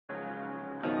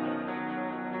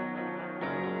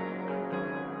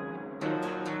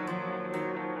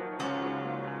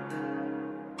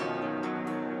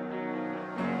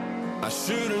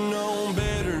should've known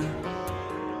better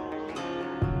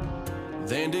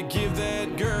than to give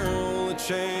that girl a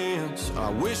chance. I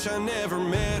wish I never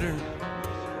met her,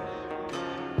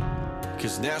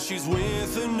 'cause now she's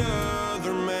with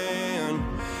another man.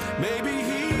 Maybe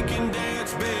he can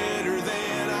dance better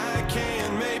than I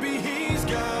can. Maybe he's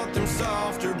got them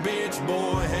softer bitch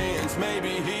boy hands.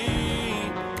 Maybe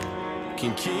he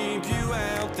can keep you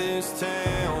out this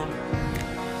town.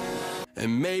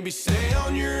 And maybe stay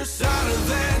on your side of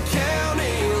that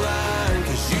county line,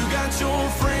 'cause you got your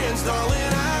friends,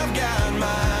 darling, I've got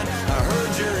mine. I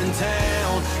heard you're in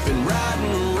town, been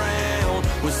riding around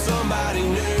with somebody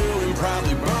new and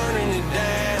probably burning it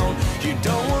down. You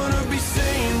don't wanna be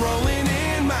seen rolling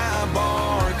in my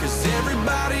bar, 'cause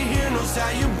everybody here knows how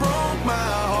you broke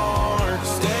my heart.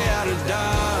 Stay out of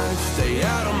Dodge, stay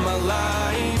out of my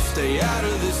life, stay out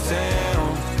of this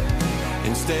town,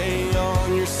 and stay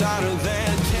on your side of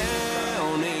that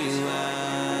county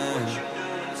line.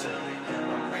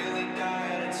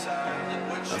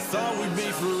 I thought we'd be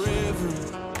forever,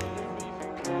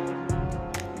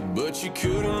 but you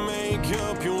couldn't make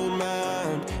up your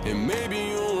mind. And maybe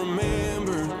you'll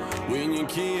remember when you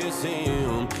kiss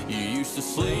him, you used to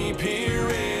sleep here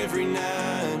every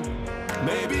night.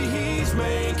 Maybe he's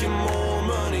making more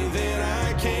money than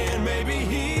I can. Maybe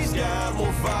he's got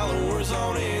more followers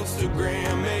on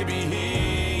Instagram. Maybe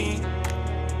he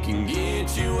can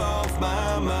get you off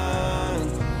my mind.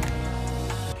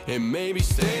 And maybe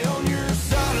stay on your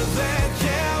side of that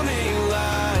county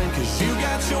line, 'cause you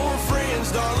got your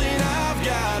friends, darling, I've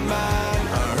got mine.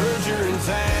 I heard you're in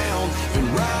town, been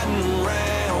riding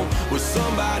around with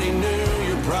somebody new,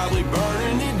 you're probably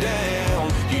burning it down.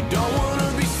 You don't wanna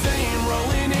be seen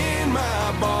rolling in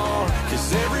my bar, 'cause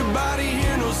everybody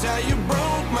here knows how you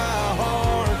broke my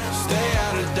heart. Stay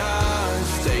out of Dodge,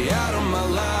 stay out of my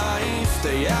life,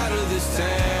 stay out of this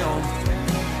town,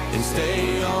 and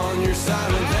stay on your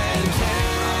side of that